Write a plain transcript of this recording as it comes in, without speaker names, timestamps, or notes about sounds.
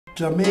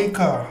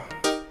Jamaica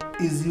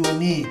is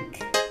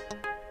unique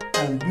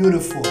and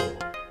beautiful.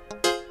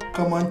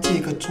 Come and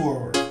take a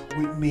tour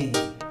with me.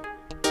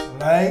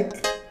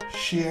 Like,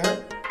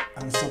 share,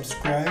 and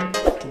subscribe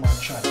to my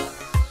channel.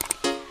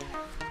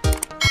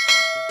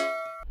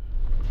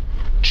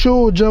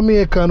 True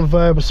Jamaican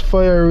vibes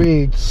fire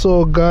rate.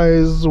 So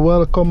guys,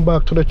 welcome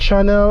back to the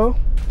channel.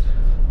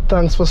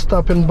 Thanks for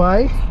stopping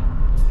by.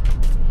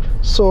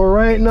 So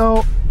right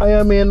now I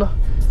am in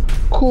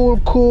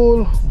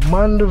cool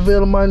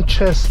Mandeville,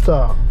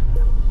 Manchester.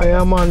 I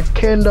am on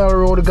Kendall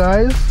Road,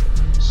 guys.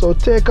 So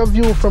take a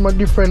view from a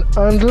different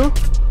angle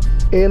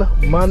in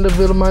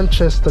Mandeville,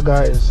 Manchester,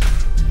 guys.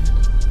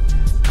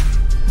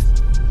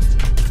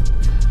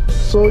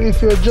 So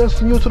if you're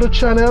just new to the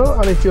channel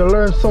and if you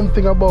learn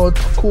something about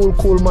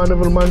cool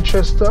Mandeville,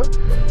 Manchester,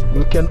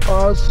 you can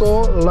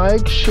also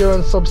like, share,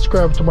 and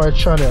subscribe to my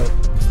channel.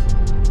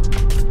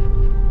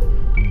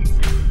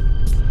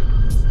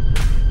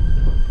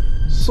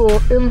 So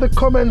in the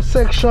comment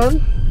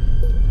section,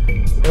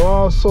 you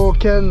also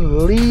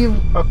can leave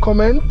a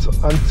comment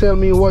and tell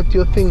me what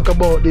you think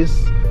about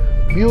this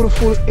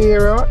beautiful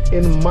area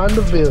in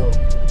Mandeville.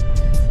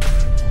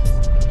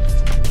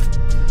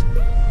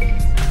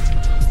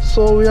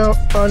 So we are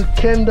on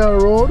Kendall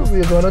Road.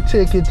 We're gonna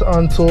take it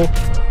onto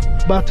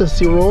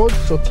Battersea Road,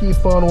 so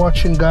keep on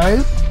watching,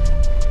 guys.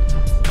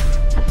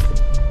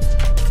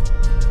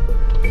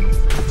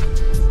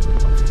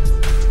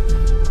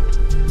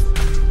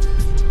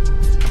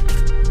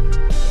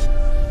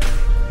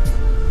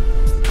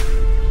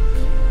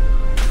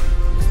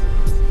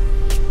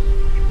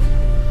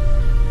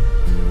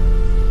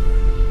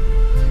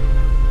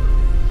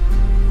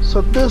 So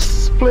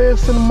this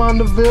place in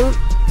Mandeville,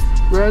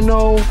 we're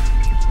now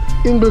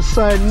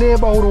Ingleside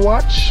Neighbourhood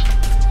Watch.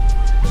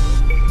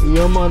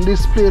 Yeah man,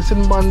 this place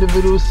in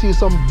Mandeville, you see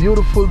some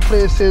beautiful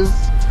places,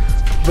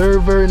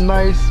 very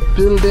nice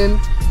building.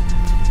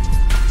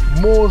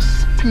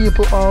 Most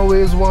people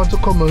always want to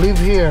come live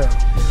here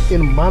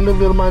in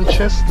Mandeville,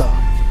 Manchester.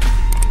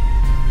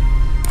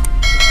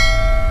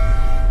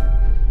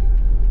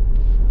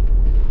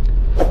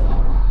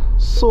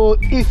 So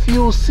if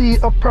you see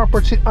a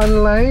property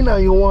online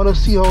and you want to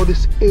see how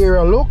this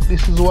area look,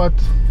 this is what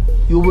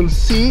you will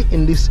see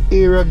in this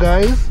area,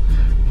 guys.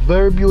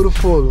 Very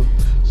beautiful,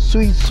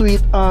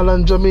 sweet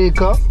island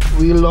Jamaica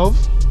we love.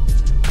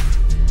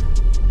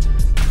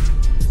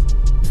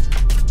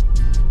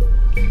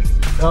 We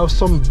have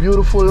some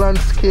beautiful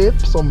landscape,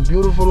 some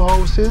beautiful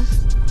houses,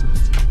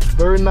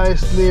 very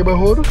nice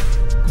neighborhood.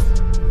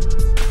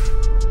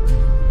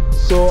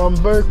 So I'm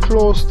very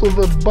close to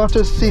the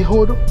Battersea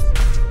Hood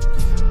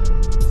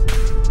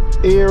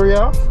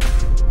area.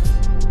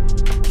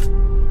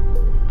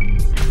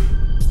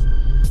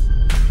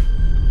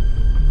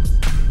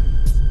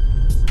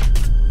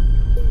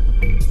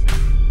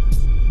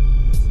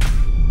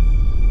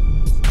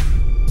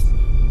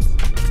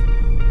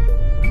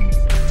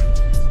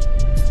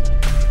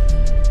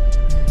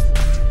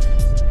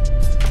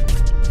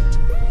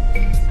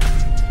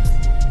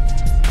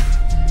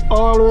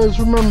 Always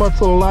remember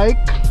to like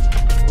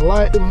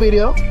the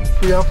video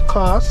free of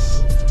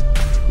cost.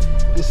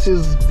 This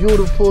is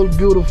beautiful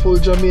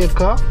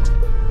Jamaica.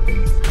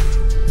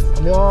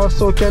 And you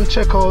also can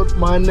check out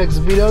my next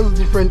videos,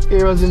 different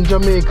areas in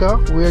Jamaica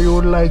where you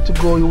would like to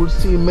go. You will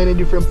see many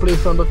different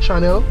places on the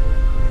channel,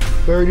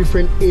 very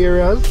different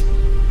areas.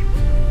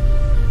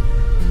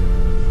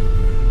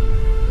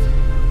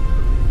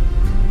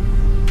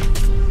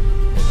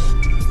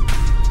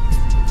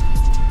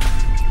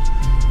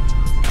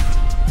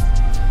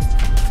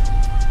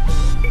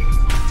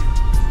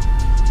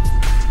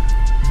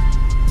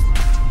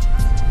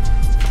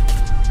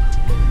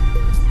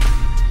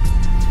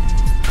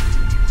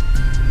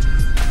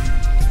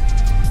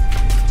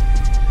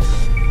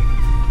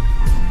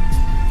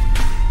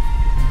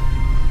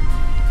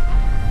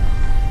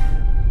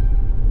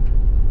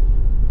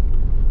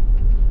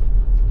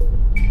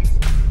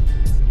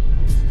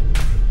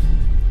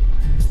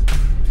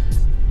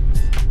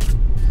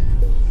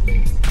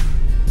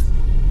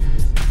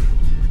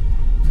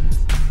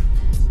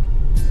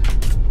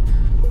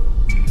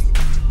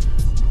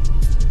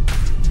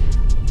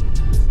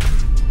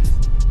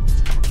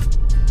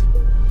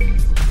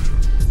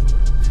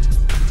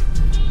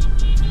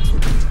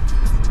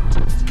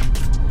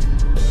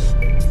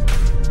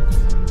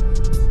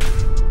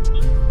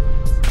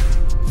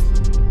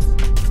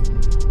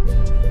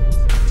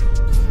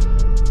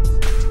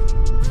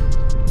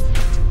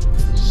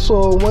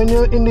 So when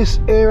you're in this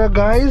area,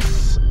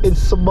 guys,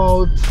 it's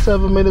about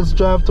 7 minutes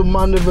drive to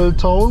Mandeville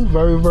town,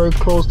 very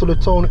close to the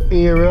town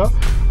area.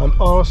 And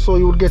also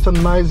you will get a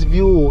nice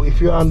view. If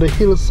you're on the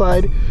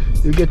hillside,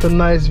 you get a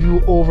nice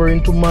view over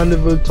into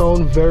Mandeville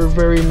town.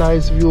 Very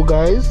nice view,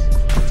 guys.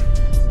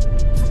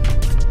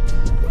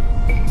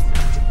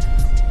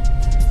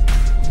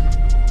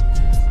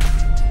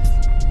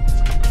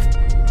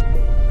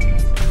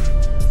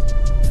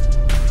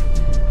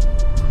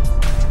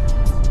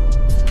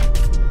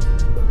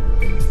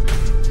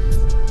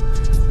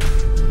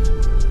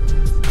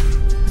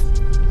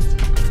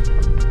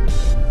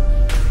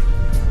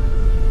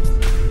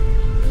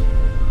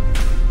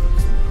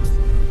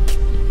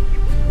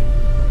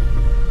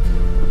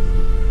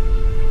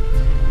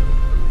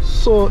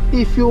 So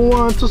if you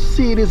want to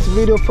see this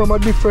video from a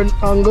different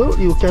angle,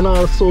 you can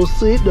also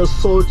see it. Just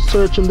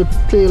search in the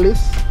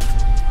playlist,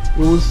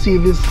 you will see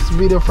this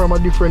video from a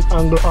different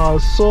angle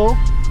also.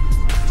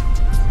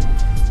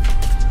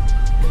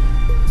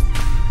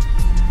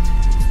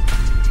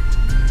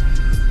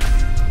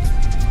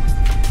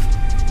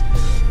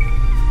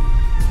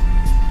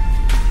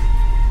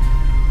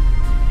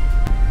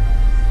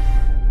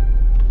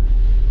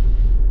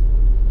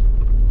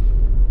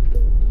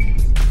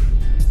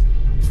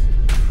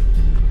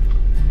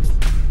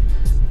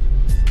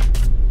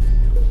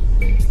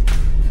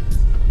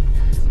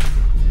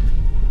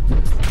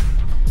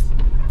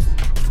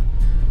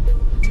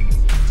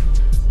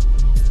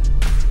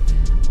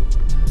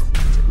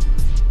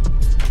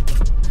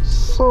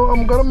 So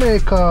I'm gonna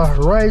make a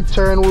right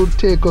turn, will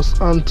take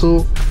us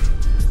onto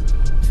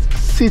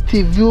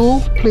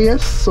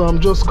cityviewplace. So I'm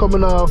just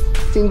coming off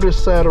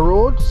Ingleside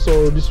Road,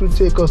 so this will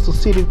take us to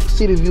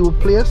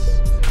cityviewplace.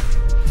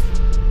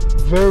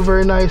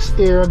 Very nice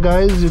area,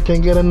 guys. You can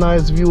get a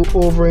nice view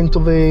over into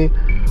the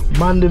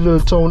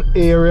Mandeville town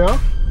area.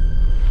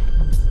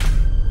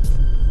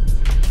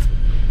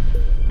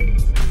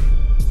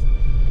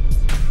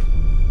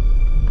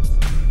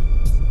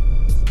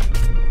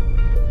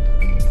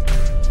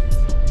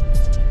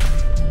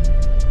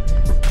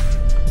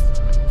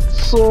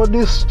 So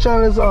this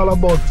channel is all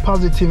about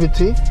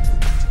positivity,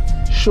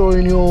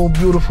 showing you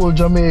beautiful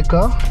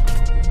Jamaica.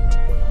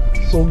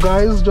 So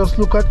guys, just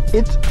look at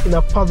it in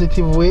a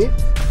positive way,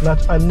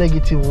 not a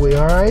negative way.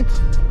 Alright,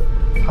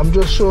 I'm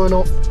just showing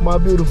you my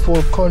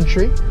beautiful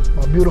country,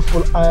 my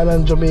beautiful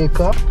island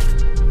Jamaica.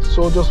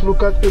 So just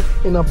look at it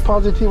in a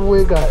positive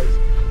way, guys.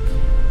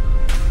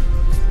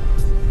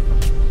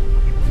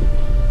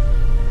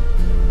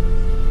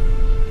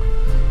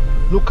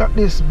 Look at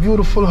this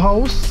beautiful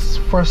house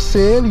for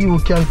sale. You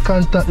can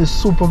contact the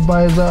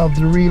supervisor of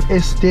the real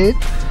estate.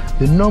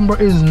 The number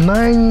is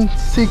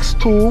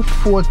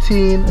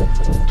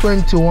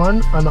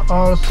 962-1421, and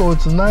also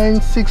it's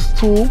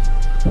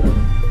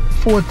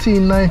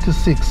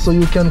 962-1496. So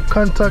you can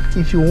contact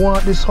if you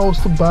want this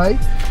house to buy.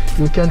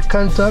 You can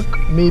contact,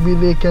 maybe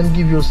they can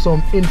give you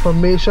some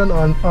information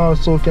and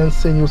also can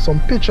send you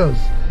some pictures.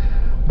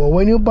 But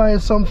when you buy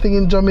something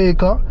in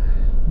Jamaica,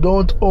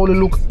 don't only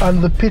look at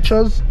the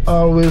pictures,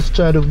 always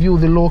try to view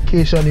the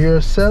location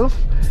yourself,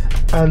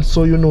 and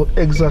so you know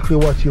exactly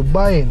what you're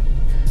buying.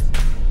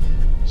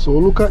 So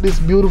look at this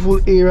beautiful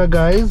area,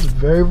 guys.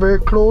 Very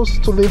close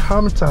to the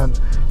Hampton.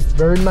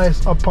 Very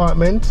nice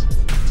apartment.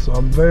 So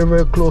I'm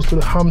very close to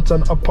the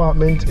Hampton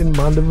apartment in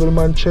Mandeville,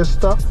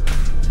 Manchester.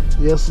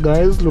 Yes,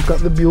 guys, look at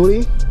the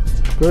beauty.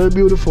 Very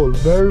beautiful,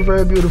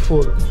 very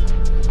beautiful.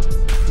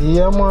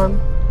 Yeah, man.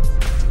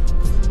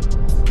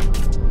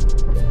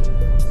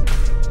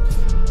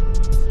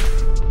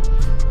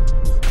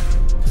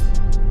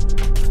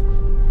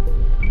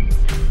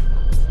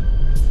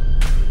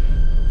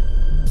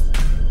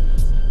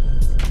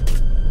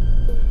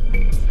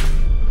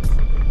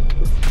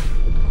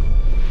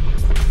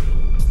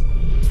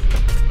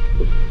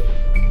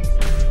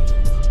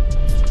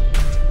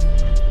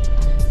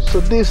 So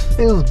this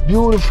is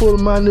beautiful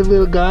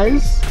Mandeville,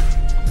 guys.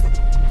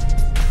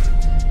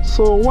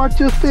 So what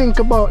you think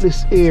about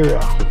this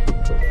area?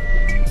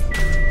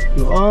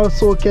 You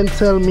also can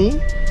tell me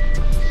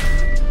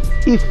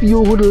if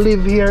you would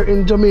live here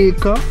in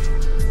Jamaica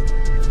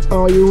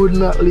or you would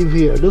not live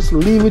here. Just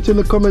leave it in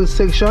the comment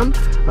section,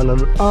 and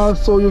then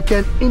also you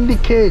can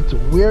indicate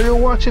where you're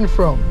watching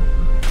from.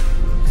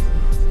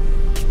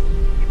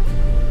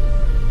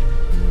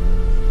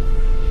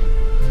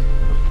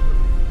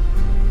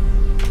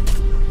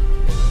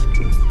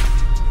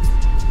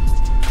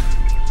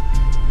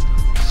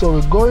 So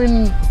we're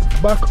going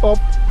back up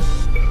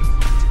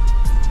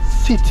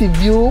City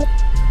View.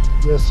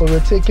 Yes, so we're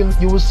taking,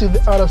 you will see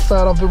the other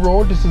side of the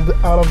road. This is the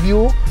other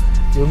view.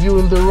 You're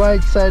viewing the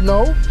right side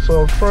now.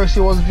 So first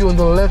you was viewing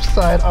the left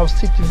side of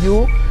City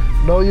View.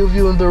 Now you're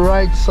viewing the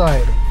right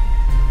side.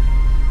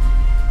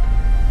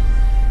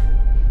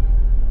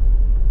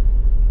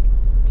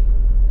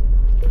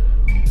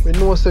 We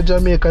know it's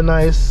Jamaica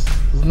nice.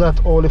 It's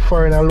not only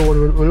foreign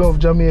alone. We love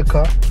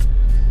Jamaica.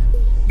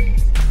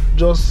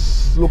 Just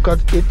look at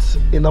it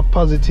in a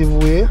positive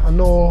way. I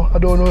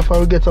don't know if I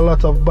will get a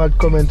lot of bad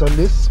comment on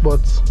this, but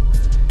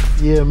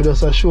yeah, me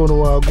just show you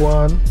what I go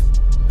on.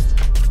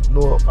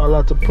 Know a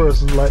lot of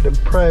persons like them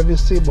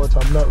privacy, but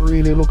I'm not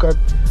really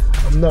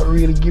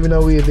giving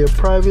away their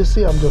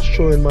privacy. I'm just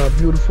showing my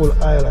beautiful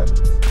island.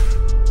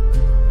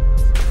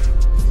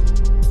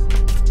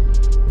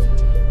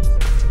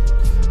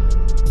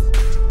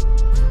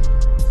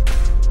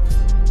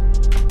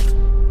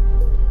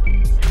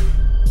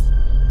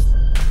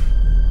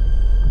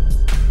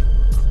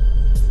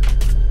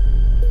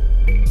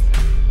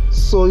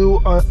 So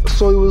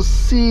you will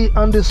see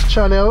on this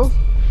channel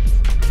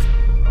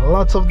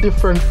lots of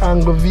different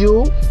angle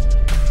view,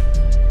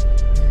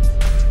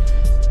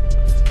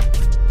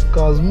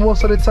 because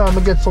most of the time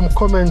I get some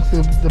comments,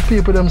 the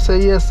people them say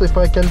yes if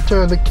I can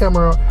turn the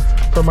camera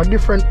from a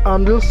different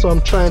angle. So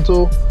I'm trying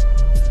to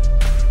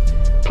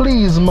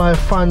please my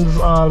fans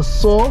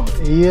also,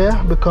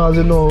 yeah, because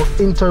you know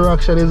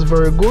interaction is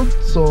very good.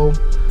 So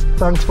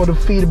thanks for the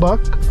feedback.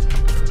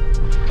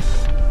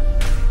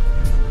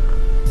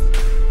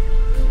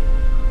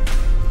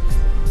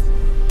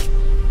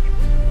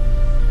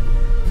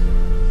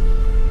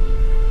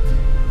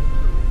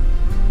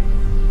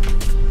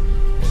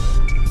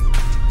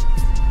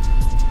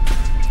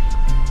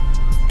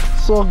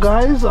 So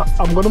guys,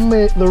 I'm gonna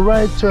make the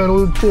right turn,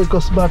 will take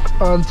us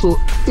back onto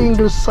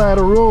Ingleside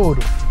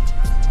Road.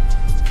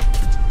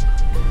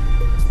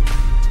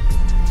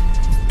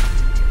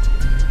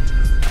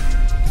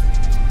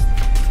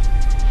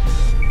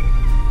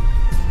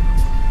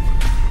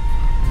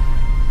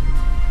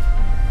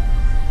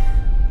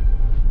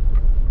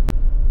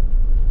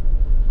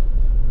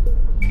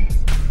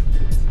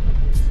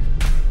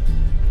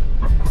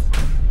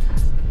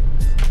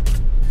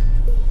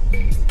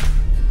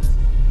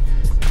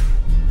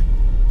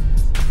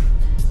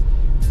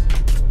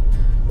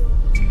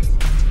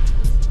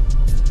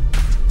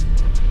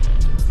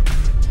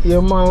 Yeah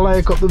man,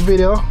 like up the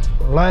video,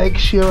 like,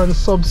 share and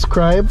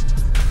subscribe.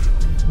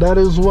 That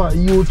is what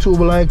YouTube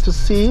like to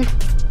see.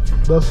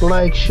 Just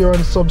like, share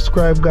and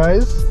subscribe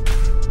guys.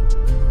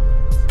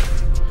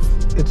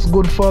 It's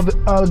good for the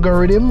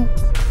algorithm.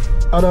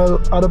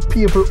 Other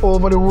people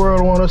over the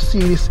world want to see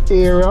this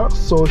area,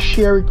 so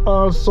share it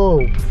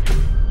also.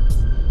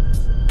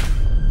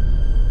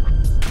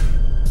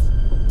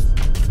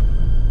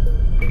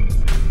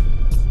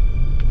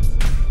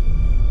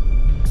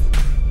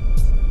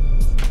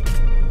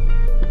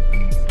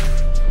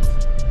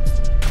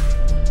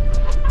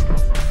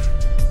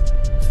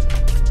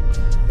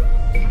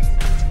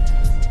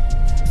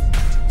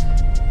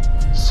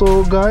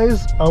 So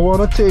guys, I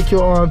want to take you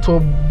on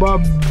to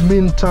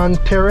Badminton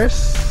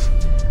Terrace.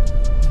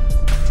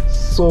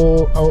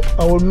 So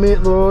I will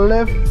make the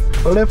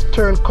left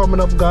turn coming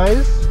up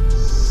guys,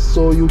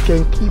 so you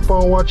can keep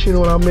on watching.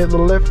 When I make the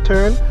left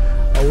turn,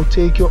 I will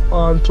take you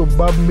on to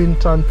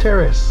Badminton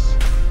Terrace.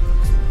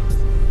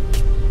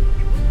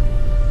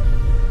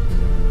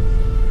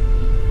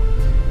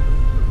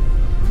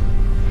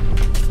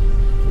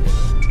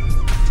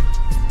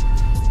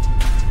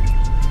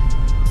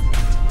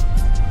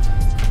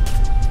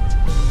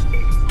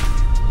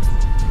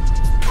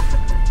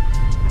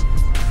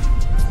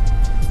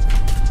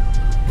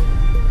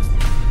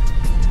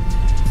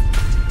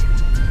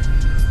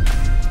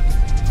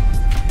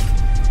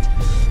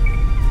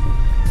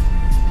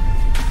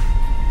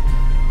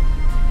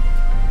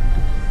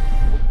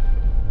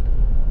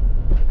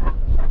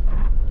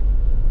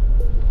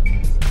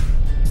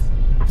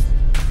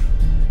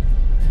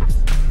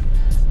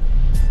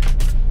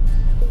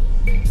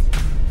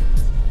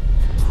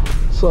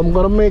 So I'm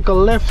gonna make a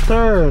left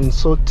turn,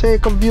 so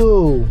take a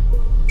view.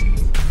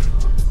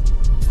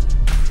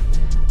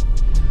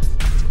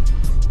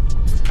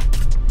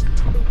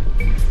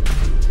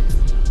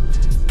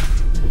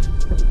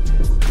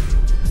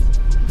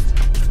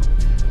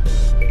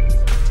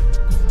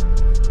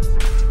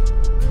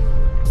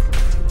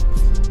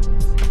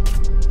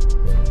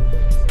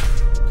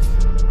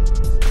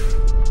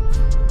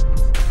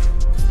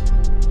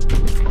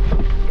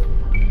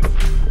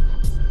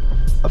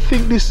 I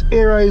think this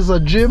area is a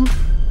gym.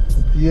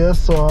 Yeah,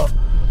 so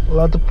a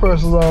lot of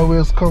persons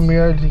always come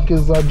here. I think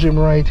it's a gym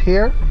right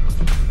here.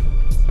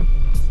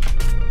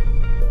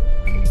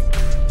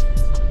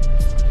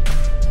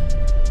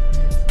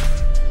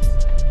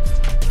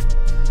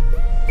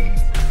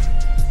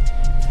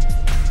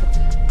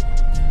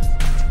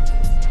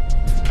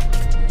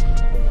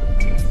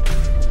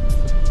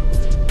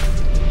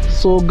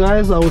 So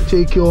guys, I will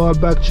take you all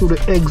back to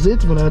the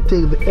exit. When I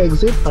take the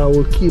exit, I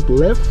will keep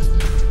left.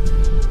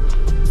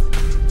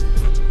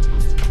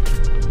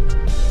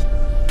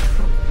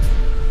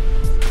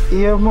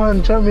 Yeah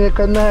man,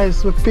 Jamaica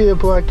nice, my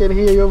people. I can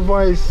hear your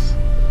voice.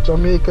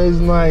 Jamaica is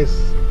nice,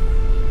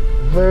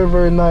 very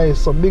very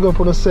nice. So big up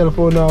on the cell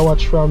phone now,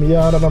 watch from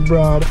yard and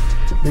abroad.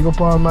 Big up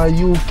on my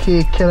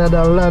UK,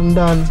 Canada,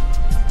 London.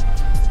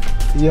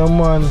 Yeah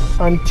man,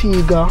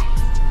 Antigua,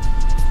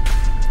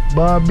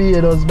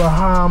 Barbados,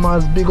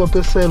 Bahamas. Big up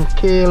yourself,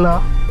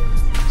 Kayla,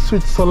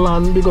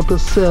 Switzerland. Big up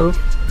yourself.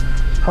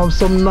 Have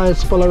some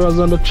nice followers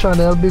on the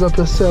channel. Big up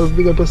yourself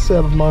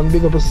man,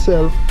 big up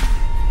yourself.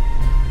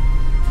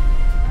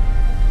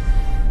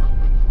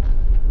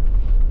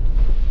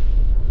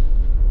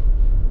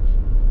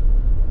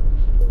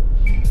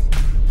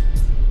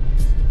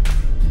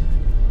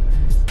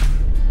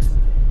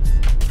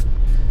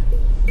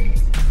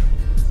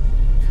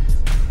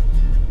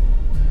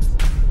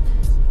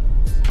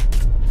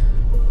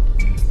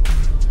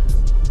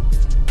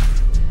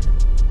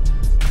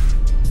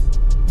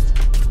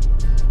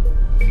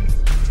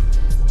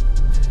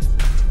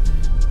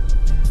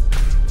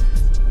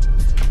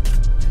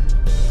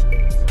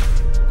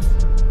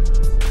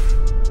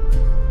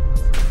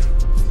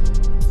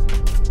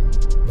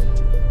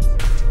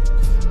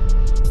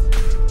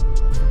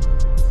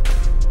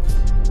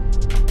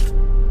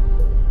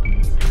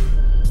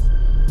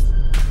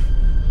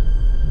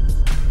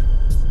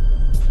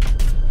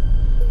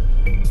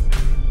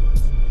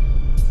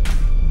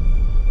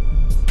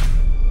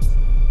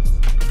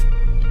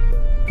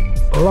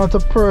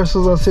 lot of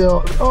persons that say,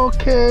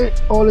 okay,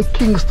 all the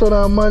Kingston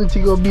and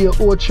Montego Bay,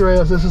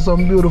 Ochirai, this is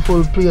some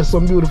beautiful place,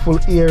 some beautiful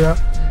area.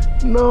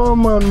 No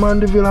man,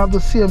 Mandeville have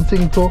the same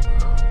thing too.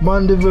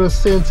 Mandeville,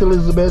 St.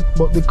 Elizabeth,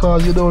 but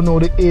because you don't know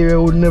the area,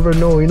 you would never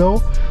know, you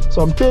know.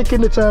 So I'm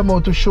taking the time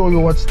out to show you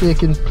what's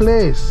taking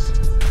place.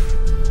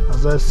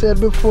 As I said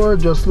before,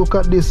 just look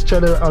at this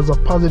channel as a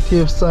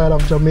positive side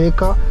of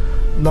Jamaica,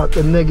 not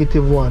the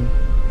negative one.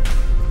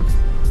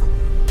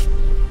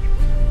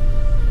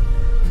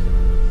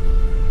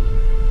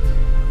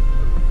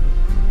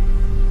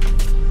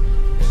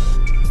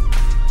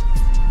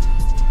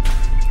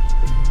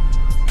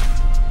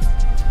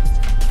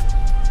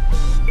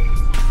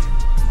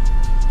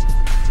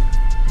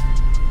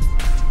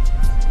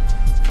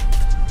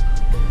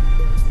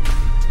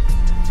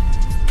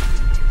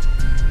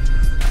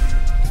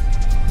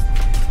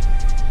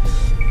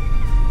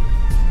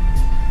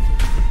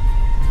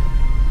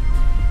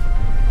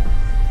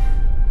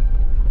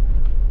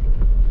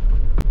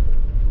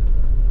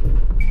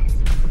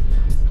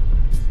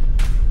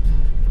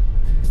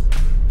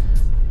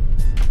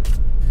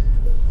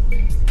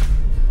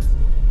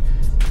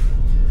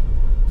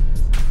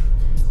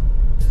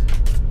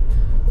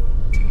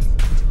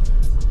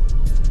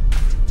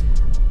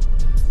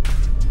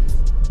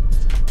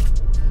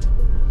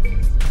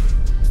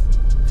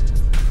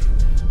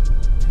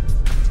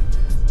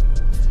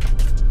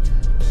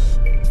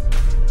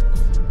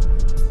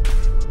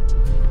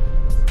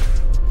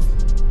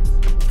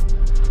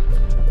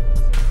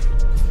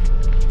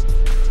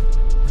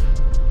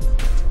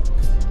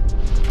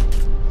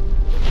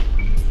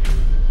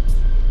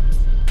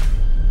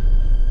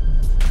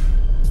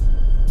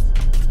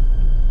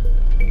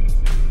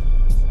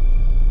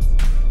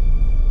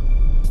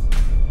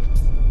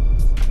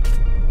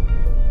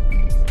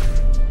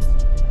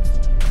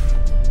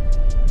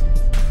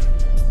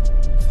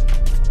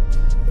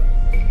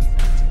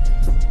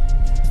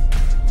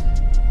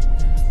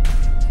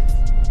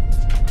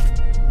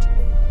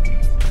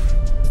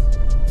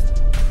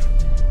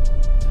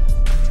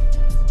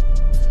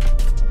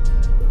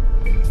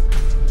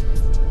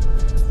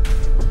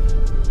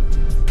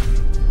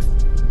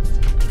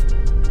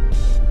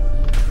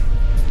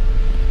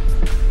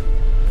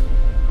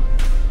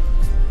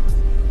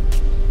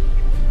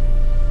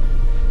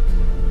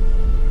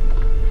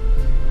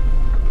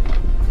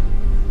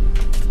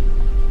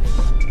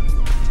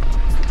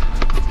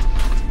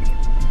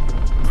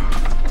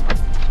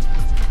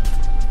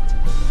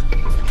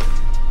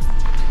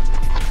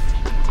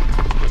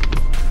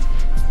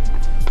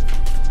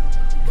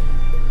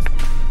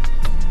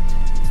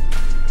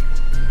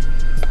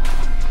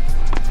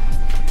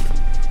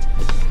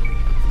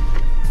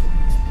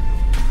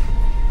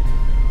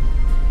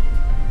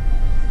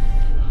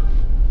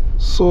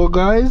 So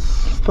guys,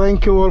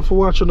 thank you all for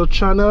watching the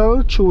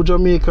channel. True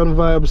Jamaican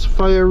Vibes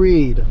Fire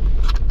Read.